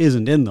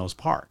isn't in those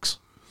parks.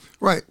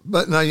 Right,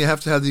 but now you have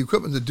to have the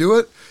equipment to do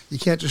it. You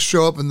can't just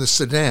show up in the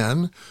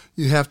sedan.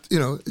 You have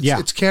to,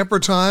 it's camper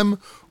time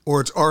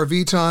or it's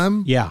RV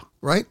time. Yeah.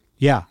 Right?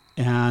 Yeah,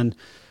 and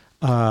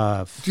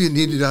do you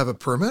need to have a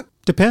permit?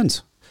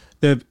 Depends.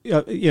 In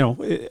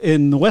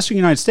the Western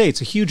United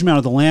States, a huge amount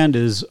of the land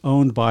is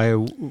owned by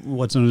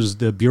what's known as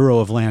the Bureau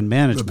of Land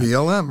Management. The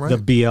BLM, right?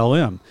 The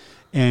BLM.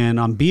 And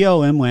on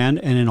BLM land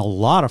and in a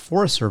lot of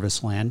Forest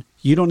Service land,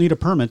 you don't need a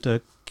permit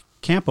to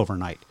camp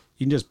overnight.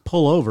 You can just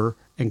pull over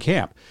and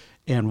camp.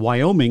 And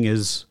Wyoming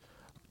is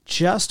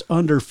just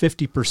under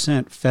 50%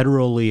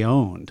 federally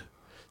owned.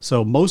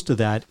 So most of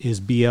that is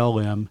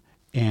BLM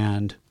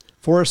and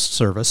Forest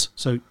Service.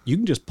 So you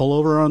can just pull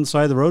over on the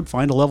side of the road,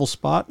 find a level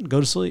spot, and go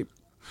to sleep.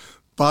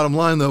 Bottom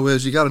line, though,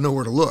 is you got to know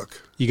where to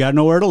look. You got to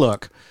know where to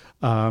look.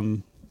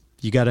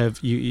 You got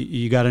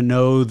to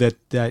know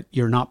that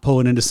you're not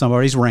pulling into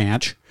somebody's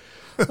ranch.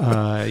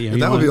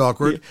 That would be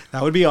awkward.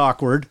 That would be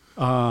awkward.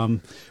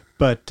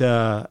 But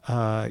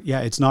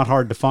it's not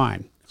hard to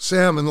find.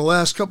 Sam, in the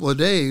last couple of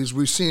days,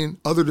 we've seen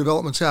other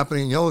developments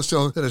happening in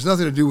Yellowstone that has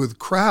nothing to do with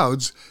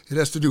crowds. It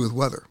has to do with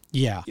weather.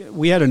 Yeah.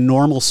 We had a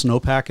normal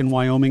snowpack in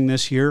Wyoming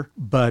this year,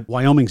 but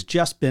Wyoming's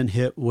just been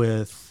hit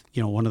with,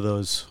 one of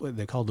those,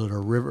 they called it a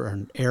river,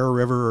 an air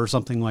river or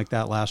something like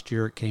that last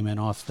year. It came in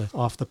off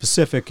the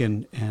Pacific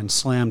and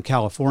slammed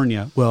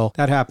California. Well,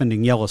 that happened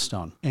in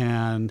Yellowstone,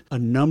 and a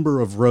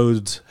number of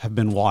roads have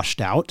been washed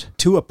out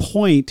to a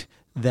point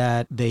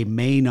that they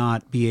may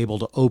not be able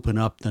to open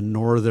up the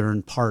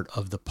northern part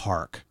of the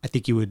park. I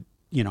think you would,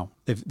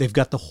 they've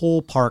got the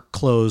whole park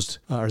closed,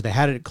 or they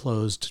had it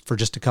closed for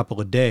just a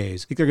couple of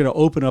days. I think they're going to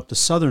open up the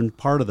southern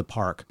part of the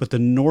park, but the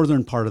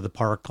northern part of the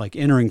park, like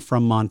entering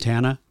from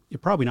Montana, you're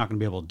probably not going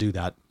to be able to do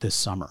that this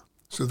summer.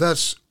 So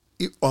that's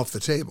off the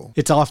table.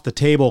 It's off the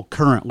table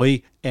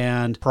currently,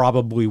 and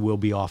probably will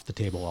be off the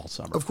table all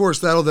summer. Of course,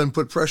 that'll then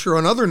put pressure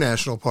on other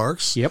national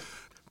parks. Yep.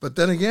 But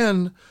then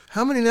again,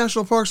 how many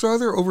national parks are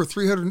there? Over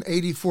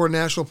 384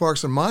 national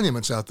parks and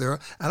monuments out there,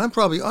 and I'm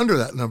probably under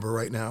that number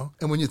right now.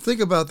 And when you think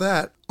about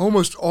that,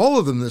 almost all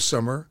of them this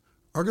summer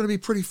are going to be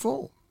pretty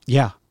full.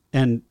 Yeah,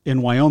 and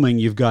in Wyoming,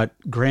 you've got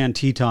Grand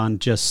Teton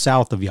just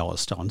south of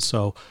Yellowstone.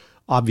 So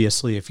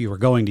obviously, if you were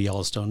going to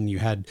Yellowstone and you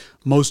had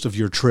most of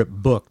your trip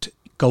booked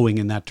going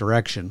in that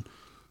direction,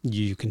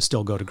 you can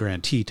still go to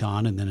Grand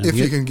Teton. And then if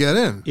you can get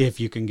in. If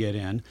you can get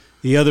in.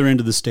 The other end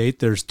of the state,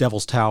 there's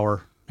Devil's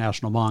Tower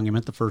National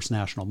Monument, the first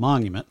national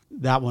monument.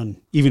 That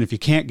one, even if you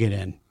can't get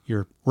in,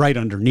 you're right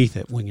underneath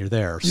it when you're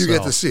there. You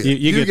get to see it.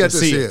 You get to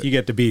see it. You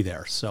get to be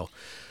there. So,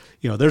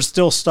 there's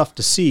still stuff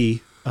to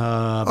see.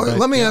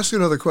 Let me ask you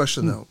another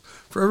question, though.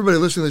 For everybody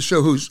listening to the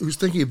show who's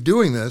thinking of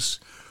doing this,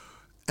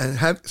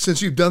 and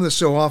since you've done this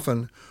so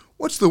often,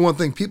 what's the one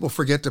thing people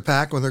forget to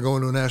pack when they're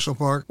going to a national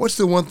park? What's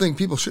the one thing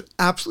people should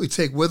absolutely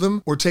take with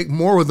them, or take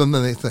more with them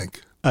than they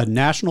think? A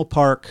national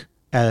park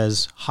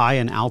as high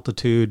in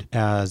altitude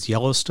as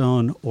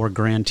Yellowstone or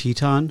Grand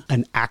Teton,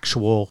 an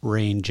actual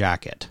rain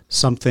jacket.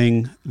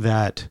 Something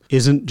that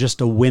isn't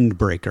just a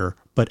windbreaker,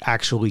 but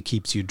actually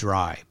keeps you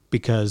dry.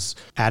 Because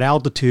at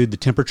altitude, the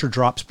temperature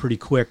drops pretty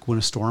quick when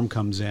a storm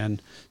comes in.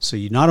 So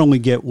you not only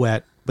get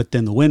wet, but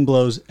then the wind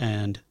blows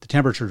and the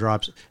temperature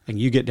drops and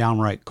you get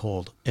downright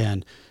cold.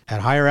 And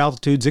at higher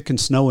altitudes, it can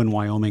snow in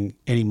Wyoming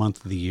any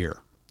month of the year.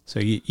 So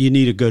you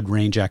need a good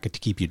rain jacket to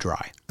keep you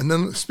dry. And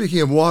then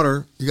speaking of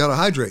water, you got to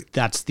hydrate.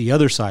 That's the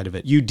other side of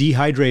it. You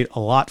dehydrate a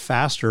lot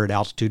faster at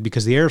altitude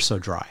because the air is so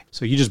dry.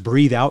 So you just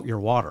breathe out your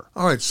water.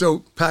 All right, so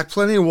pack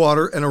plenty of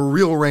water and a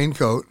real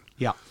raincoat.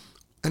 Yeah.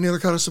 Any other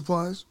kind of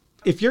supplies?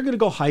 If you're going to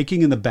go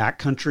hiking in the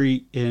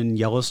backcountry in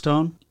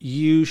Yellowstone,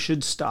 you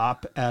should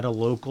stop at a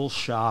local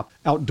shop,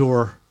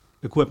 outdoor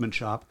equipment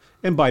shop,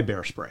 and buy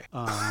bear spray.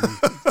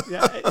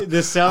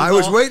 This sounds. I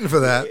was waiting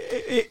for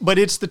that, but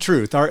it's the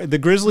truth. The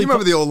grizzly. You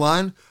remember the old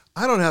line?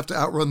 I don't have to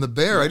outrun the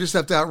bear. I just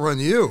have to outrun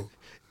you.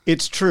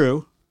 It's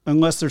true,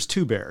 unless there's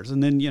two bears,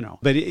 and then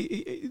But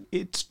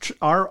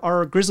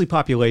our grizzly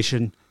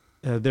population.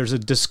 There's a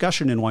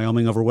discussion in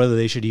Wyoming over whether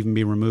they should even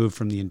be removed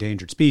from the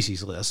endangered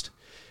species list.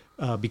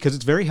 Because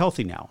it's very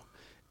healthy now,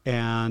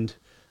 and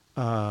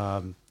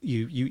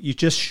you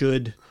just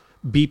should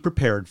be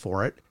prepared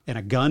for it. And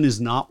a gun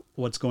is not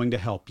what's going to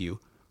help you.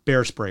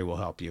 Bear spray will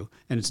help you,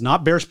 and it's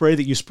not bear spray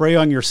that you spray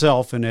on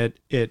yourself and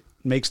it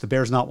makes the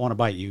bears not want to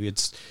bite you.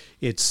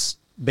 It's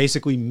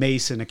basically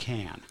mace in a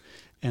can,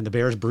 and the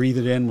bears breathe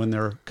it in when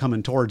they're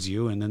coming towards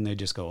you, and then they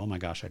just go, "Oh my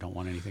gosh, I don't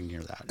want anything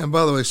near that." And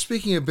by the way,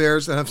 speaking of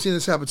bears, and I've seen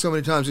this happen so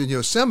many times in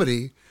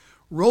Yosemite,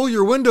 roll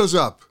your windows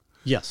up.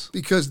 Yes,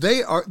 because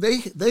they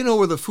know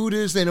where the food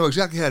is. They know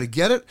exactly how to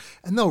get it,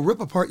 and they'll rip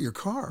apart your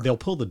car. They'll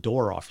pull the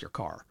door off your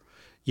car.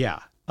 Yeah,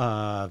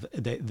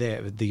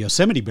 the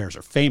Yosemite bears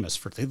are famous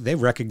for they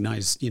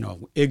recognize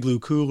igloo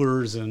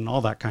coolers and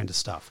all that kind of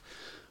stuff.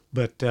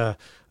 But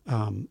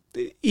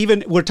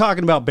even we're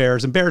talking about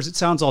bears, and bears. It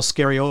sounds all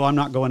scary. Oh, I'm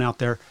not going out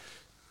there.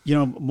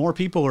 More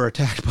people are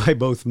attacked by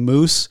both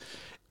moose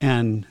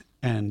and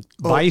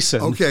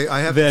bison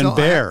than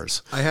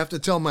bears. I have to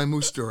tell my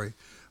moose story.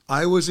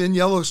 I was in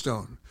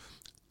Yellowstone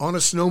on a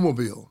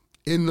snowmobile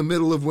in the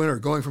middle of winter,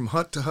 going from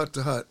hut to hut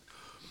to hut.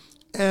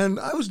 And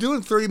I was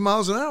doing 30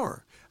 miles an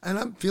hour. And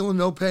I'm feeling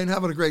no pain,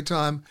 having a great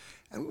time.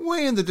 And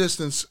way in the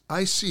distance,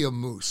 I see a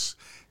moose.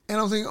 And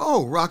I'm thinking,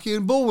 oh, Rocky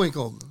and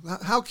Bullwinkle,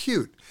 how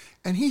cute.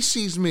 And he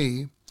sees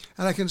me,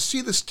 and I can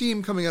see the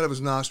steam coming out of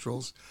his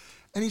nostrils.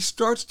 And he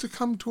starts to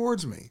come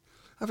towards me.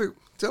 I figure,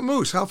 that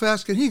moose, how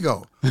fast can he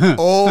go?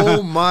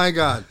 Oh, my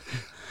God.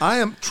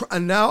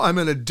 And now I'm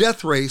in a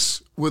death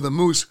race with a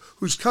moose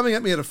who's coming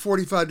at me at a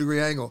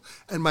 45-degree angle.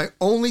 And my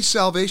only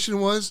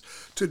salvation was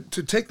to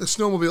take the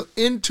snowmobile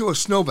into a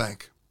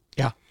snowbank.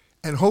 Yeah.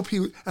 And hope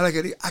and I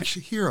could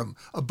actually hear him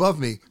above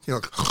me,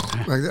 like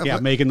that. Yeah,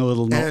 making the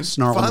little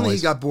snarl noise. Finally,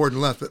 he got bored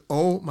and left. But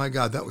oh my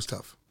God, that was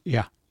tough.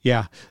 Yeah,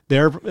 yeah.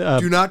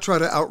 Do not try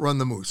to outrun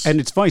the moose. And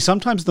it's funny.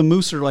 Sometimes the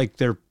moose are like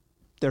they're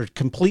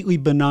completely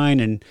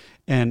benign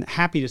and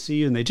happy to see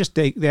you, and they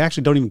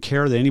actually don't even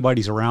care that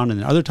anybody's around.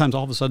 And other times,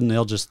 all of a sudden,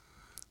 they'll just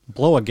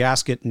blow a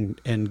gasket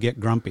and get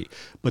grumpy.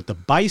 But the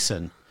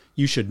bison,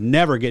 you should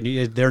never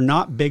get. They're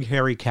not big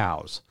hairy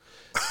cows.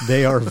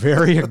 They are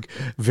very,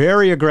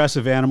 very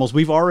aggressive animals.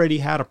 We've already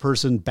had a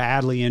person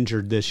badly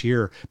injured this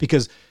year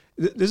because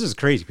this is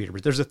crazy, Peter.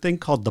 But there's a thing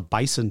called the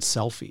bison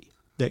selfie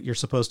that you're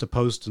supposed to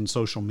post on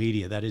social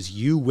media. That is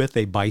you with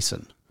a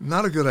bison.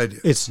 Not a good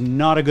idea. It's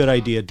not a good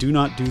idea. Do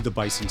not do the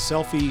bison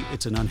selfie.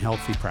 It's an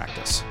unhealthy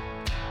practice.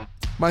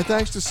 My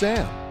thanks to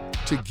Sam,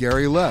 to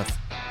Gary Leff,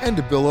 and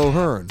to Bill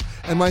O'Hearn.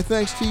 And my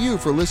thanks to you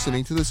for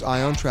listening to this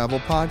Eye on Travel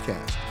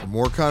podcast. For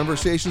more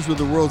conversations with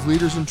the world's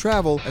leaders in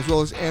travel, as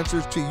well as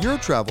answers to your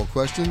travel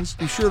questions,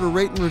 be sure to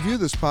rate and review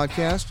this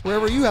podcast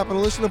wherever you happen to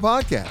listen to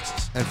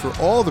podcasts. And for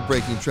all the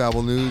breaking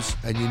travel news,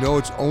 and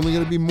it's only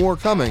going to be more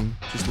coming,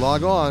 just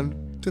log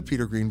on to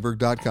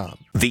petergreenberg.com.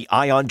 The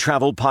Eye on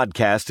Travel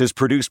podcast is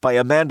produced by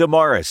Amanda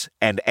Morris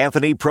and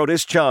Anthony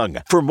Protis Chung.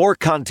 For more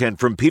content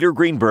from Peter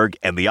Greenberg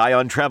and the Eye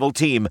on Travel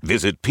team,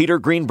 visit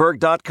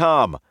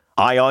petergreenberg.com.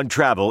 Eye on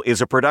Travel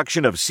is a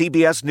production of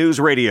CBS News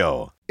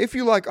Radio. If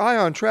you like Eye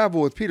on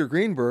Travel with Peter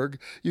Greenberg,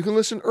 you can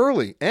listen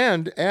early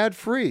and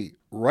ad-free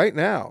right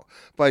now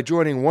by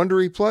joining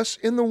Wondery Plus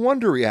in the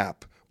Wondery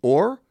app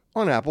or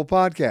on Apple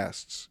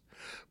Podcasts.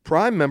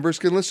 Prime members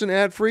can listen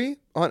ad-free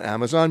on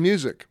Amazon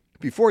Music.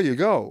 Before you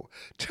go,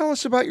 tell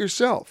us about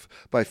yourself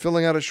by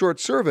filling out a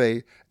short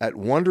survey at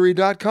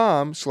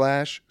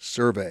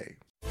Wondery.com/survey.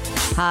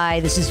 Hi,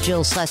 this is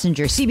Jill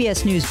Schlesinger,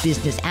 CBS News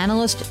business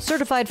analyst,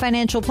 certified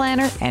financial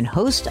planner, and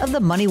host of the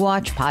Money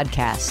Watch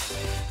podcast.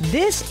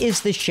 This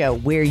is the show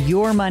where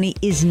your money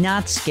is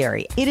not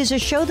scary. It is a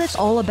show that's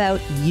all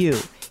about you.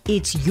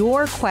 It's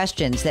your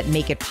questions that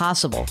make it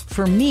possible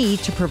for me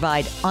to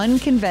provide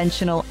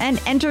unconventional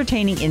and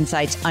entertaining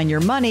insights on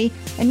your money,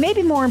 and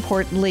maybe more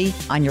importantly,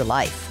 on your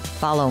life.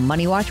 Follow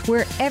Money Watch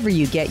wherever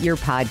you get your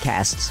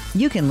podcasts.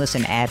 You can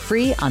listen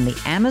ad-free on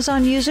the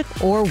Amazon Music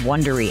or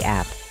Wondery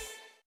app.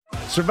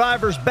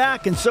 Survivor's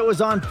back, and so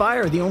is On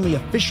Fire, the only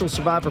official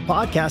Survivor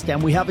podcast,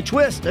 and we have a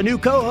twist, a new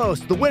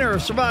co-host, the winner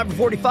of Survivor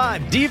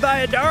 45, Dee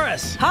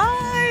Valladares.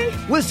 Hi!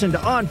 Listen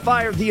to On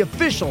Fire, the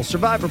official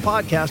Survivor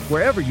podcast,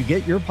 wherever you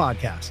get your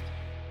podcast.